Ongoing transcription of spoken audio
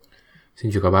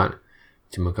Xin chào các bạn,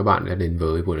 chào mừng các bạn đã đến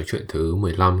với buổi nói chuyện thứ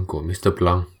 15 của Mr.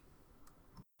 Blanc.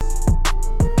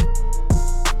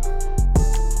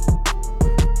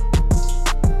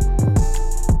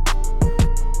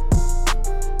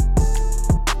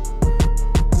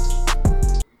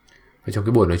 Và trong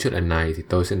cái buổi nói chuyện lần này thì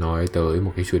tôi sẽ nói tới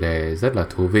một cái chủ đề rất là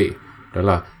thú vị. Đó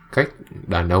là cách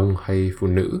đàn ông hay phụ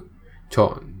nữ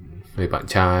chọn người bạn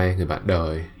trai, người bạn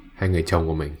đời hay người chồng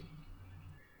của mình.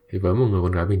 Thì với một người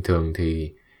con gái bình thường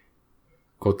thì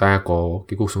cô ta có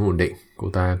cái cuộc sống ổn định, cô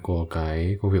ta có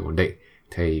cái công việc ổn định,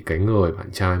 thì cái người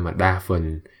bạn trai mà đa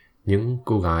phần những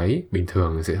cô gái bình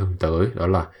thường sẽ hướng tới đó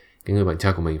là cái người bạn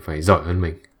trai của mình phải giỏi hơn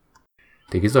mình.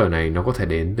 Thì cái giỏi này nó có thể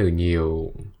đến từ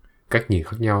nhiều cách nhìn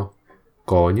khác nhau.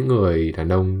 Có những người đàn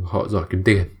ông họ giỏi kiếm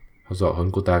tiền, họ giỏi hơn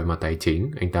cô ta về mặt tài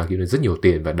chính, anh ta kiếm được rất nhiều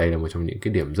tiền và đây là một trong những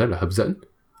cái điểm rất là hấp dẫn.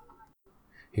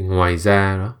 Thì ngoài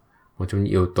ra đó, một trong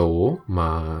những yếu tố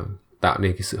mà tạo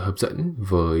nên cái sự hấp dẫn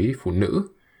với phụ nữ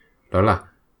đó là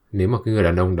nếu mà cái người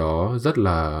đàn ông đó rất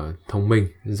là thông minh,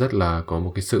 rất là có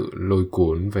một cái sự lôi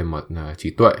cuốn về mặt trí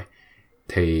tuệ,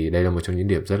 thì đây là một trong những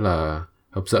điểm rất là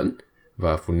hấp dẫn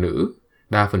và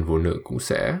đa phần phụ nữ cũng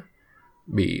sẽ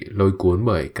bị lôi cuốn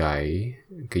bởi cái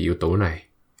yếu tố này.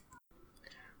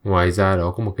 Ngoài ra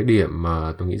đó có một cái điểm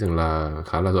mà tôi nghĩ rằng là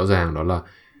khá là rõ ràng, đó là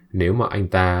nếu mà anh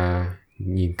ta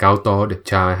nhìn cao to đẹp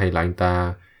trai, hay là anh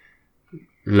ta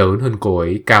lớn hơn cô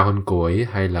ấy, cao hơn cô ấy,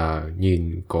 hay là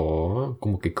nhìn có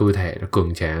một cái cơ thể nó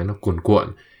cường tráng, nó cuồn cuộn,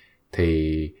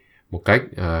 thì một cách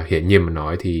hiển nhiên mà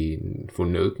nói thì phụ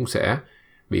nữ cũng sẽ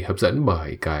bị hấp dẫn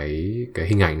bởi cái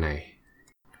hình ảnh này.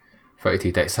 Vậy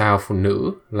thì tại sao phụ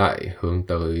nữ lại hướng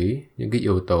tới những cái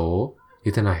yếu tố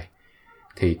như thế này?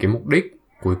 Thì cái mục đích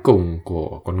cuối cùng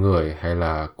của con người hay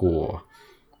là của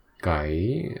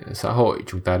cái xã hội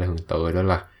chúng ta đang hướng tới đó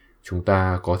là chúng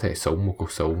ta có thể sống một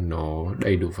cuộc sống nó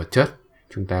đầy đủ vật chất,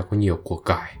 chúng ta có nhiều của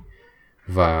cải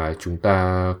và chúng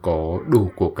ta có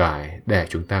đủ của cải để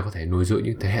chúng ta có thể nuôi dưỡng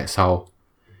những thế hệ sau.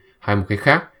 Hay một cái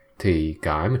khác thì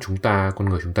cái mà con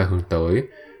người chúng ta hướng tới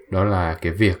đó là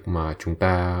cái việc mà chúng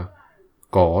ta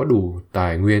có đủ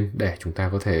tài nguyên để chúng ta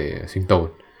có thể sinh tồn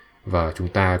và chúng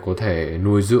ta có thể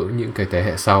nuôi dưỡng những cái thế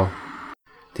hệ sau.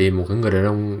 Thì một cái người đàn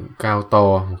ông cao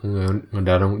to, một cái người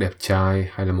đàn ông đẹp trai,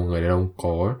 hay là một người đàn ông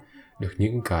có được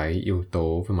những cái yếu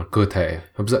tố về mặt cơ thể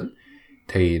hấp dẫn,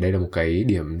 thì đây là một cái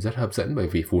điểm rất hấp dẫn, bởi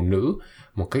vì phụ nữ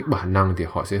một cách bản năng thì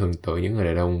họ sẽ hướng tới những người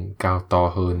đàn ông cao to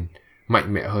hơn,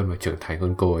 mạnh mẽ hơn và trưởng thành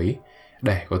hơn cô ấy,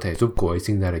 để có thể giúp cô ấy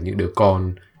sinh ra được những đứa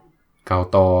con cao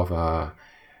to và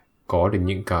có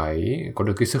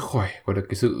được cái sức khỏe, có được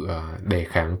cái sự đề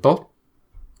kháng tốt.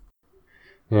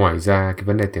 Ngoài ra cái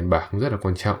vấn đề tiền bạc cũng rất là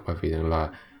quan trọng, bởi vì rằng là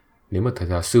nếu mà thời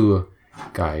gian xưa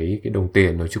cái đồng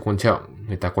tiền nó chưa quan trọng,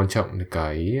 người ta quan trọng được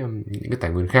những cái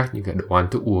tài nguyên khác như cái đồ ăn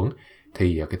thức uống,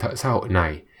 thì ở cái thời xã hội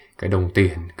này cái đồng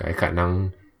tiền, cái khả năng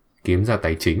kiếm ra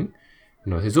tài chính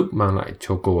nó sẽ giúp mang lại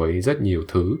cho cô ấy rất nhiều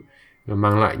thứ. Nó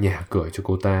mang lại nhà cửa cho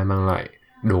cô ta, mang lại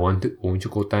đồ ăn thức uống cho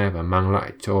cô ta và mang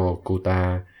lại cho cô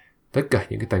ta tất cả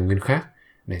những cái tài nguyên khác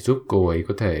để giúp cô ấy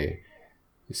có thể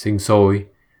sinh sôi,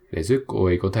 để giúp cô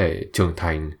ấy có thể trưởng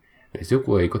thành, để giúp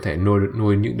cô ấy có thể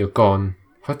nuôi những đứa con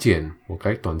phát triển một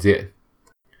cách toàn diện.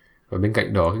 Và bên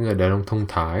cạnh đó, cái người đàn ông thông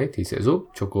thái thì sẽ giúp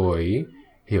cho cô ấy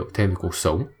hiểu thêm về cuộc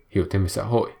sống, hiểu thêm về xã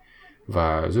hội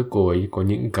và giúp cô ấy có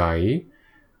những cái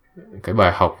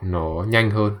bài học nó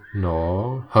nhanh hơn,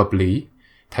 nó hợp lý,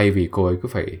 thay vì cô ấy cứ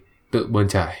phải tự bươn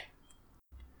trải.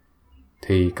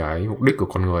 Thì cái mục đích của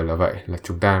con người là vậy, là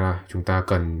chúng ta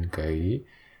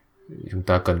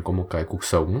cần có một cái cuộc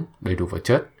sống đầy đủ vật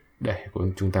chất để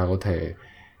chúng ta có thể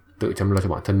tự chăm lo cho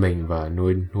bản thân mình và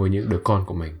nuôi những đứa con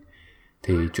của mình.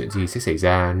 Thì chuyện gì sẽ xảy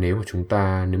ra nếu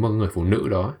mà người phụ nữ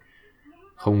đó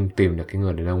không tìm được cái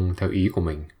người đàn ông theo ý của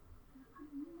mình?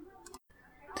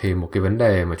 Thì một cái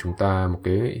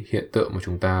hiện tượng mà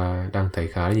chúng ta đang thấy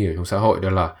khá là nhiều trong xã hội, đó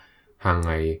là hàng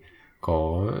ngày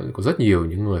có rất nhiều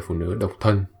những người phụ nữ độc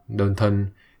thân, đơn thân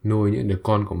nuôi những đứa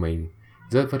con của mình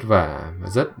rất vất vả và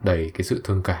rất đầy cái sự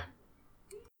thương cảm.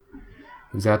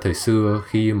 Thực ra thời xưa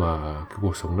khi mà cái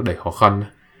cuộc sống nó đầy khó khăn,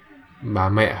 ba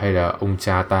mẹ hay là ông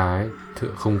cha ta ấy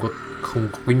không có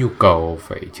cái nhu cầu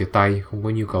phải chia tay, không có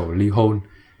nhu cầu ly hôn.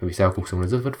 Vì sao? Cuộc sống nó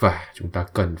rất vất vả, chúng ta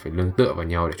cần phải nương tựa vào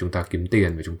nhau để chúng ta kiếm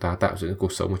tiền và chúng ta tạo dựng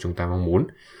cuộc sống mà chúng ta mong muốn.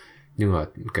 Nhưng mà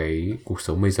cái cuộc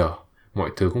sống bây giờ mọi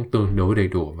thứ cũng tương đối đầy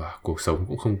đủ và cuộc sống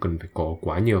cũng không cần phải có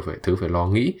quá nhiều thứ phải lo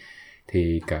nghĩ.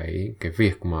 Thì cái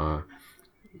việc mà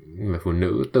người phụ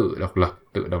nữ tự độc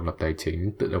lập tài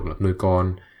chính, tự độc lập nuôi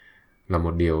con là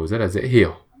một điều rất là dễ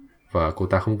hiểu, và cô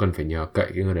ta không cần phải nhờ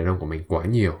cậy cái người đàn ông của mình quá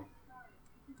nhiều.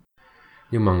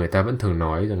 Nhưng mà người ta vẫn thường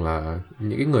nói rằng là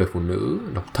những cái người phụ nữ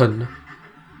độc thân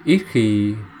ít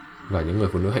khi là những người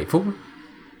phụ nữ hạnh phúc.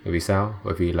 Bởi vì sao?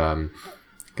 Bởi vì là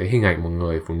cái hình ảnh một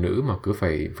người phụ nữ mà cứ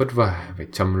phải vất vả, phải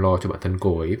chăm lo cho bản thân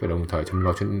cô ấy và đồng thời chăm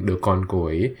lo cho đứa con cô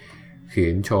ấy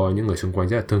khiến cho những người xung quanh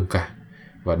rất là thương cảm.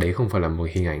 Và đấy không phải là một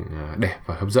hình ảnh đẹp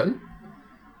và hấp dẫn.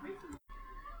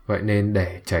 Vậy nên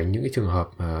để tránh những cái trường hợp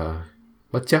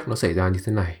bất trắc nó xảy ra như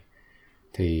thế này,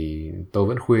 thì tôi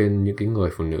vẫn khuyên những cái người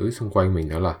phụ nữ xung quanh mình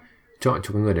đó là chọn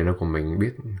cho cái người đàn ông của mình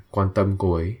biết quan tâm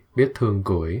cô ấy, biết thương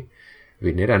cô ấy.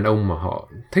 Vì nếu đàn ông mà họ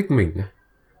thích mình,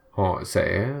 họ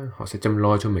sẽ chăm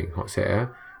lo cho mình, họ sẽ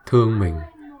thương mình,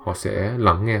 họ sẽ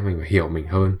lắng nghe mình và hiểu mình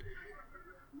hơn.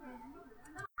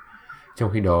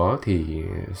 Trong khi đó thì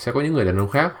sẽ có những người đàn ông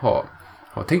khác,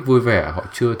 họ thích vui vẻ, họ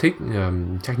chưa thích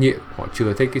trách nhiệm, họ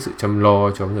chưa thích cái sự chăm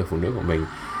lo cho người phụ nữ của mình.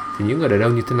 Thì những người đàn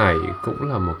ông như thế này cũng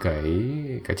là một cái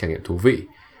trải nghiệm thú vị.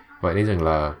 Vậy nên rằng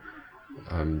là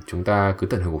chúng ta cứ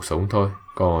tận hưởng cuộc sống thôi.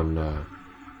 Còn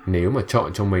nếu mà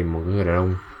chọn cho mình một người đàn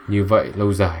ông như vậy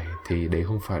lâu dài thì đấy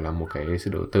không phải là một cái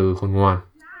sự đầu tư khôn ngoan.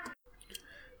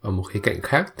 Ở một khía cạnh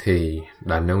khác thì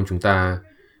đàn ông chúng ta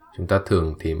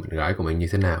thường tìm bạn gái của mình như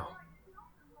thế nào?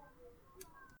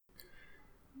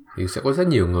 Thì sẽ có rất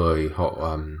nhiều người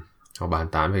họ bàn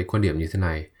tán về quan điểm như thế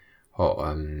này.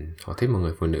 Họ thích một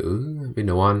người phụ nữ biết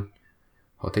nấu ăn,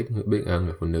 họ thích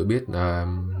người phụ nữ biết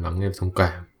lắng nghe thông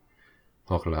cảm,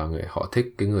 hoặc là họ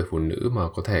thích cái người phụ nữ mà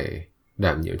có thể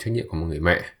đảm nhiệm trách nhiệm của một người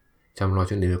mẹ, chăm lo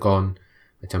cho đứa con,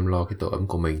 chăm lo cái tổ ấm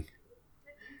của mình.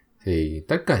 Thì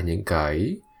tất cả những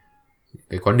cái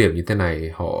quan điểm như thế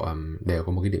này họ đều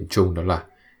có một cái điểm chung, đó là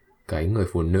cái người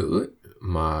phụ nữ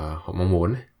mà họ mong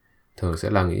muốn thường sẽ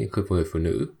là những người phụ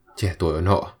nữ trẻ tuổi hơn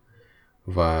họ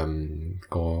và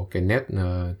có cái nét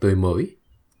tươi mới.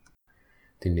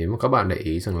 Thì nếu mà các bạn để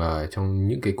ý rằng là trong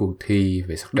những cái cuộc thi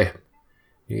về sắc đẹp,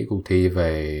 những cái cuộc thi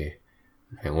về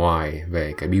vẻ ngoài,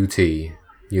 về cái beauty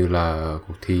như là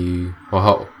cuộc thi hoa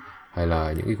hậu, hay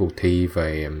là những cái cuộc thi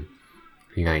về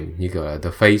hình ảnh như kiểu là The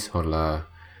Face, hoặc là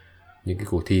những cái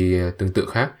cuộc thi tương tự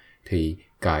khác, thì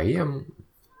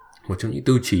một trong những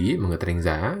tiêu chí mà người ta đánh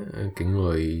giá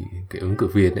cái ứng cử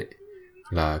viên ấy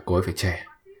là cô ấy phải trẻ.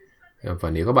 Và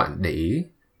nếu các bạn để ý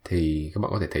thì các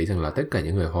bạn có thể thấy rằng là tất cả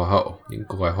những người hoa hậu, những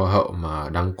cô gái hoa hậu mà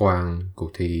đăng quang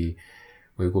cuộc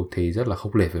thi rất là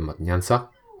khốc liệt về mặt nhan sắc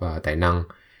và tài năng,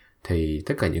 thì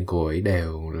tất cả những cô ấy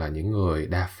đều là những người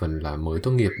đa phần là mới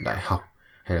tốt nghiệp đại học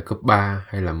hay là cấp 3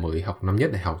 hay là mới học năm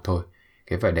nhất đại học thôi.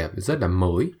 Cái vẻ đẹp rất là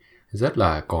mới, rất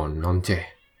là còn non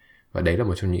trẻ. Và đấy là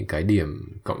một trong những cái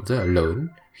điểm cộng rất là lớn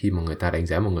khi mà người ta đánh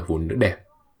giá một người phụ nữ đẹp.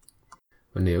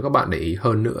 Và nếu các bạn để ý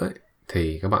hơn nữa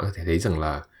thì các bạn có thể thấy rằng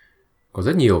là có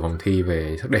rất nhiều vòng thi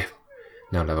về sắc đẹp.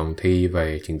 Nào là vòng thi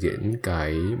về trình diễn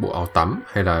cái bộ áo tắm,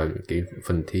 hay là cái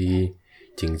phần thi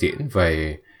trình diễn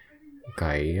về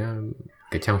cái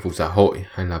trang phục xã hội,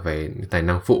 hay là về tài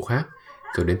năng phụ khác.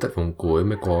 Rồi đến tận vòng cuối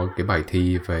mới có cái bài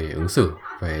thi về ứng xử,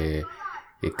 về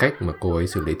cái cách mà cô ấy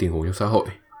xử lý tình huống trong xã hội.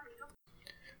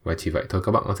 Và chỉ vậy thôi,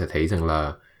 các bạn có thể thấy rằng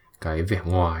là cái vẻ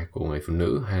ngoài của người phụ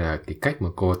nữ, hay là cái cách mà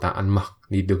cô ta ăn mặc,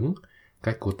 đi đứng,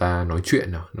 cách cô ta nói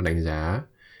chuyện, nó đánh giá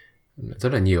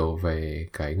rất là nhiều về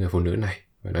cái người phụ nữ này,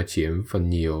 và nó chiếm phần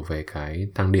nhiều về cái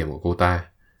tăng điểm của cô ta.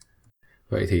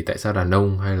 Vậy thì tại sao đàn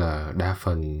ông hay là đa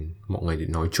phần mọi người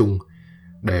nói chung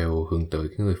đều hướng tới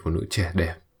cái người phụ nữ trẻ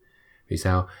đẹp? Vì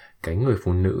sao? Cái người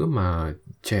phụ nữ mà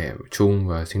trẻ trung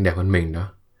và xinh đẹp hơn mình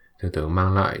đó thường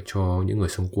mang lại cho những người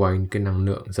xung quanh cái năng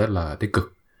lượng rất là tích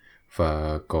cực,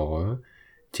 và có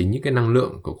chính những cái năng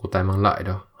lượng của cô ta mang lại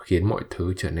đó khiến mọi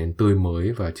thứ trở nên tươi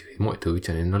mới, và khiến mọi thứ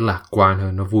trở nên nó lạc quan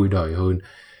hơn, nó vui đời hơn,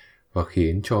 và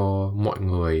khiến cho mọi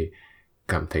người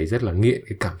cảm thấy rất là nghiện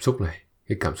cái cảm xúc này,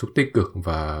 cái cảm xúc tích cực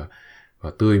và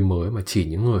tươi mới mà chỉ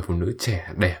những người phụ nữ trẻ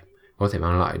đẹp có thể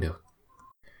mang lại được.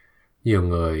 Nhiều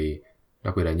người,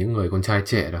 đặc biệt là những người con trai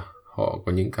trẻ đó, họ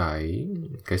có những cái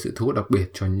sự thu hút đặc biệt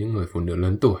cho những người phụ nữ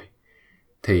lớn tuổi.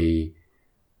 Thì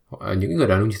những người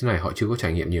đàn ông như thế này họ chưa có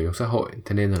trải nghiệm nhiều trong xã hội,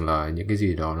 thế nên rằng là những cái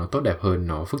gì đó nó tốt đẹp hơn,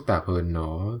 nó phức tạp hơn,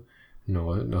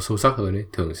 nó sâu sắc hơn ấy,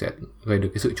 thường sẽ gây được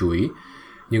cái sự chú ý.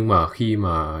 Nhưng mà khi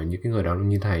mà những cái người đàn ông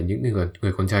như thế này, những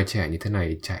người con trai trẻ như thế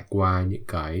này trải qua những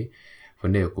cái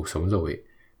vấn đề của cuộc sống rồi ấy,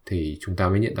 thì chúng ta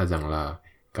mới nhận ra rằng là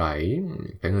cái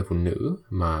người phụ nữ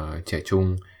mà trẻ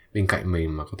trung bên cạnh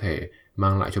mình mà có thể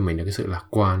mang lại cho mình được cái sự lạc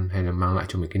quan, hay là mang lại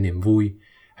cho mình cái niềm vui,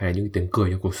 hay là những tiếng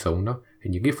cười trong cuộc sống đó, thì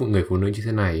những cái người phụ nữ như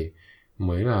thế này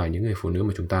mới là những người phụ nữ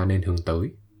mà chúng ta nên hướng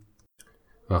tới.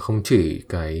 Và không chỉ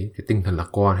cái tinh thần lạc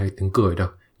quan hay tiếng cười đâu,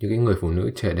 những cái người phụ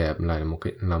nữ trẻ đẹp là một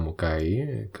cái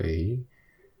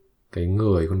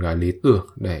người con gái lý tưởng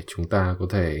để chúng ta có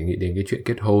thể nghĩ đến cái chuyện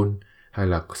kết hôn hay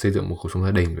là xây dựng một cuộc sống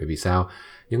gia đình. Bởi vì sao?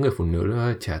 Những người phụ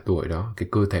nữ trẻ tuổi đó, cái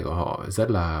cơ thể của họ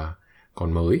rất là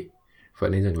còn mới. Vậy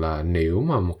nên rằng là nếu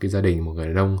mà một cái gia đình, một người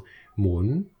đàn ông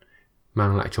muốn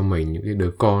mang lại cho mình những cái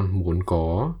đứa con, muốn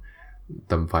có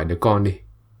tầm vài đứa con đi,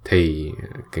 thì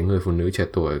cái người phụ nữ trẻ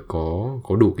tuổi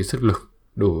có đủ cái sức lực,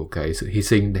 đủ cái sự hy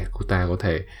sinh để cô ta có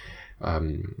thể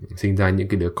sinh ra những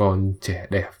cái đứa con trẻ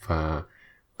đẹp và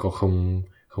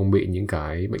không bị những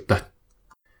cái bệnh tật.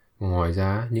 Ngoài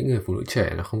ra, những người phụ nữ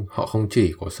trẻ họ không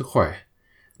chỉ có sức khỏe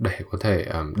để có thể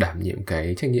đảm nhiệm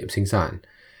cái trách nhiệm sinh sản.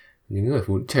 Những người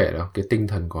phụ nữ trẻ đó, cái tinh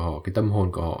thần của họ, cái tâm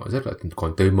hồn của họ rất là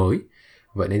còn tươi mới.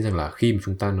 Vậy nên rằng là khi mà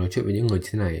chúng ta nói chuyện với những người như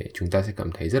thế này, chúng ta sẽ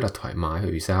cảm thấy rất là thoải mái.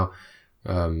 Bởi vì sao?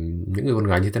 Những người con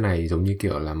gái như thế này giống như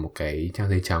kiểu là một cái trang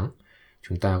giấy trắng.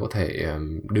 Chúng ta có thể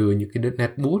đưa những cái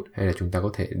nét bút, hay là chúng ta có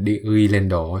thể ghi lên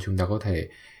đó, chúng ta có thể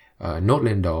nốt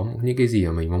lên đó những cái gì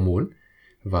mà mình mong muốn,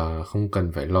 và không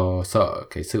cần phải lo sợ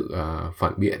cái sự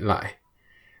phản biện lại.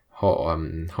 Họ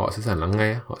sẵn sàng lắng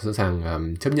nghe, họ sẵn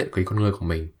sàng chấp nhận cái con người của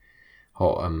mình.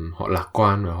 Họ lạc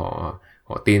quan và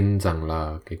họ tin rằng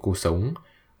là cái cuộc sống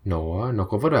nó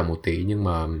có vất vả một tí, nhưng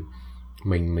mà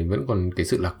mình vẫn còn cái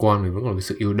sự lạc quan, mình vẫn còn cái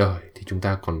sự yêu đời, thì chúng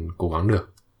ta còn cố gắng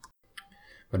được.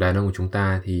 Và đàn ông của chúng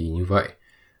ta thì như vậy.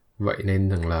 Vậy nên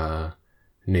rằng là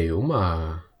nếu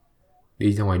mà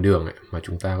đi ra ngoài đường ấy, mà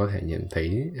chúng ta có thể nhận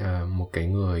thấy một cái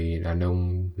người đàn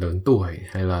ông lớn tuổi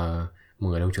hay là một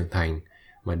người đàn ông trưởng thành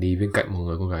mà đi bên cạnh một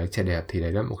người con gái trẻ đẹp, thì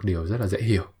đấy là một điều rất là dễ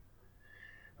hiểu.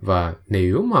 Và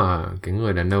nếu mà cái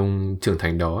người đàn ông trưởng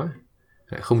thành đó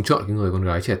lại không chọn cái người con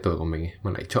gái trẻ tuổi của mình ấy,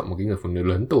 mà lại chọn một cái người phụ nữ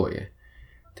lớn tuổi ấy,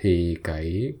 thì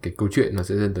cái câu chuyện nó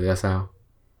sẽ dẫn tới ra sao?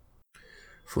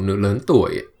 Phụ nữ lớn tuổi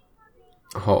ấy,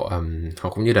 họ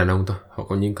cũng như đàn ông thôi, họ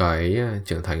có những cái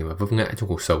trưởng thành và vấp ngã trong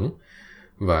cuộc sống.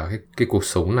 Và cái cuộc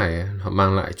sống này họ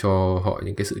mang lại cho họ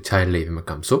những cái sự chai lì về mặt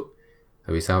cảm xúc.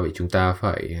 Bởi vì sao? Vì chúng ta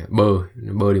phải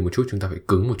bơ đi một chút, chúng ta phải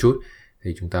cứng một chút,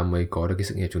 thì chúng ta mới có được cái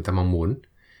sự nghiệp chúng ta mong muốn.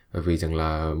 Bởi vì rằng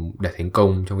là để thành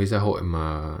công trong cái xã hội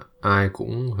mà ai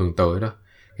cũng hướng tới đó,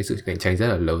 cái sự cạnh tranh rất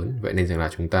là lớn. Vậy nên rằng là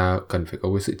chúng ta cần phải có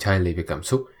cái sự chai lì về cảm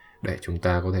xúc để chúng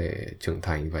ta có thể trưởng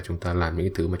thành và chúng ta làm những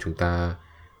cái thứ mà chúng ta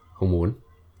không muốn.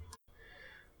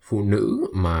 Phụ nữ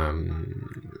mà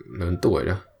lớn tuổi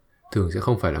đó thường sẽ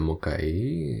không phải là một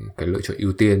cái lựa chọn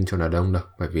ưu tiên cho đàn ông đâu.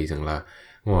 Bởi vì rằng là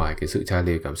ngoài cái sự chai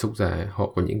lì cảm xúc ra,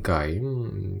 họ có những cái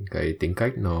tính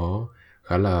cách nó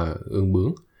khá là ương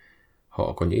bướng.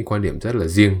 Họ có những quan điểm rất là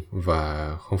riêng,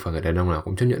 và không phải người đàn ông nào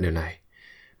cũng chấp nhận điều này.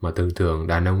 Mà thường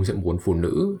đàn ông sẽ muốn phụ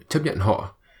nữ chấp nhận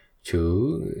họ,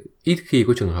 chứ ít khi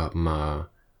có trường hợp mà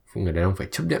người đàn ông phải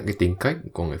chấp nhận cái tính cách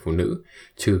của người phụ nữ,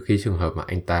 trừ khi trường hợp mà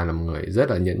anh ta là một người rất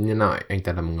là nhẫn nại, anh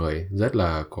ta là một người rất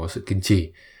là có sự kiên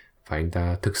trì, và anh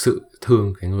ta thực sự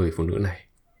thương cái người phụ nữ này.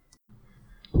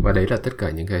 Và đấy là tất cả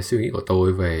những cái suy nghĩ của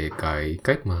tôi về cái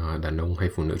cách mà đàn ông hay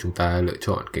phụ nữ chúng ta lựa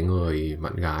chọn cái người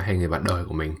bạn gái hay người bạn đời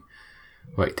của mình.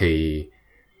 Vậy thì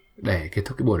để kết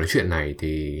thúc cái buổi nói chuyện này,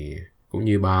 thì cũng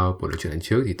như bao buổi nói chuyện lần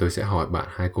trước, thì tôi sẽ hỏi bạn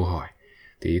 2 câu hỏi.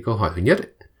 Thì câu hỏi thứ nhất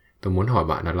ấy, tôi muốn hỏi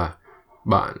bạn đó là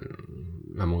bạn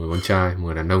là một người con trai, một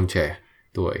người đàn ông trẻ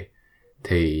tuổi,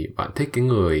 thì bạn thích cái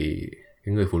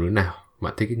người phụ nữ nào?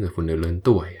 Bạn thích cái người phụ nữ lớn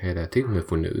tuổi hay là thích người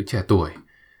phụ nữ trẻ tuổi?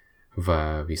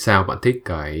 Và vì sao bạn thích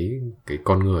cái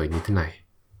con người như thế này?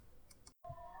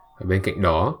 Ở bên cạnh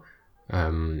đó,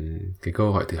 cái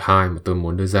câu hỏi thứ hai mà tôi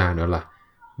muốn đưa ra đó là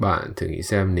bạn thử nghĩ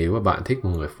xem, nếu mà bạn thích một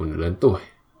người phụ nữ lớn tuổi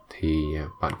thì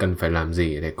bạn cần phải làm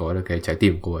gì để có được cái trái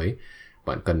tim của cô ấy?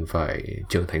 Bạn cần phải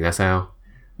trưởng thành ra sao?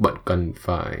 Bạn cần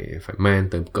phải man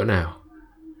tới cỡ nào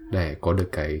để có được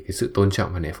cái sự tôn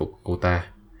trọng và nể phục của cô ta?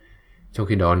 Trong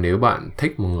khi đó, nếu bạn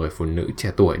thích một người phụ nữ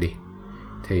trẻ tuổi đi,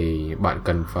 thì bạn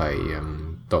cần phải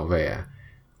tỏ vẻ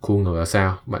cool ngầu ra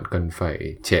sao? Bạn cần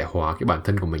phải trẻ hóa cái bản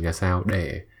thân của mình ra sao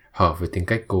để hợp với tính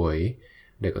cách cô ấy,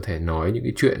 để có thể nói những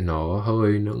cái chuyện nó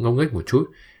ngông nghếch một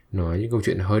chút, nói những câu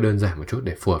chuyện nó hơi đơn giản một chút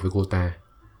để phù hợp với cô ta.